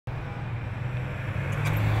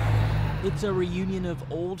It's a reunion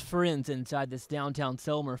of old friends inside this downtown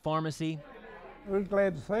Selmer pharmacy. We're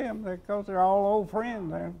glad to see them because they're all old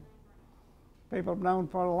friends. They're people I've known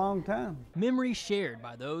for a long time. Memories shared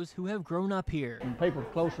by those who have grown up here. And people, the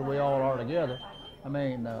closer we all are together, I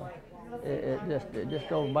mean, it just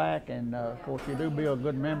goes back, and of course you do build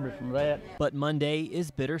good memories from that. But Monday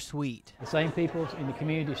is bittersweet. The same people in the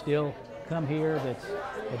community still come here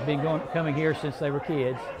that's been coming here since they were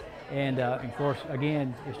kids. And of course,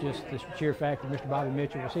 again, it's just the sheer fact that Mr. Bobby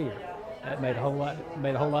Mitchell was here. That made a whole lot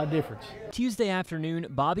of difference. Tuesday afternoon,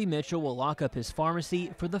 Bobby Mitchell will lock up his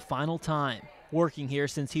pharmacy for the final time, working here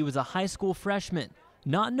since he was a high school freshman,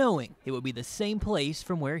 not knowing it would be the same place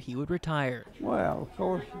from where he would retire. Well, of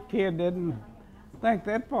course, the kid didn't think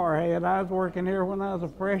that far ahead. I was working here when I was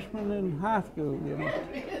a freshman in high school,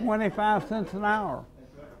 25 cents an hour,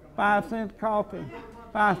 5 cent coffee,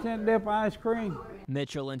 5 cent dip ice cream.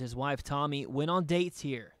 Mitchell and his wife Tommy went on dates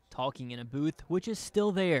here, talking in a booth which is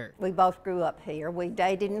still there. We both grew up here. We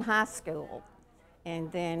dated in high school and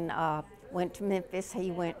then went to Memphis.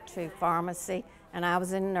 He went to pharmacy and I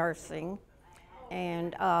was in nursing.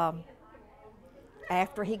 And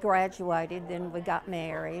after he graduated, then we got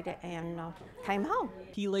married and came home.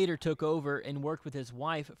 He later took over and worked with his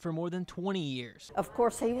wife for more than 20 years. Of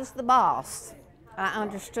course, he was the boss. I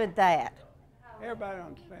understood that. Everybody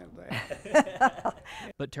understands that.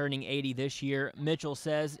 But turning 80 this year, Mitchell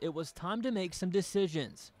says it was time to make some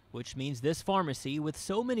decisions, which means this pharmacy with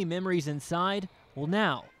so many memories inside will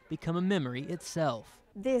now become a memory itself.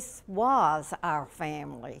 This was our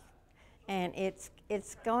family, and it's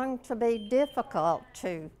going to be difficult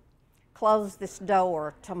to close this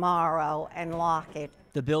door tomorrow and lock it.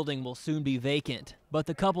 The building will soon be vacant, but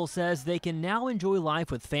the couple says they can now enjoy life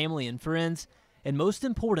with family and friends, and most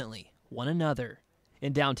importantly, one another.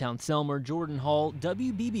 In downtown Selmer, Jordan Hall,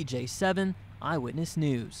 WBBJ 7 Eyewitness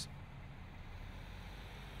News.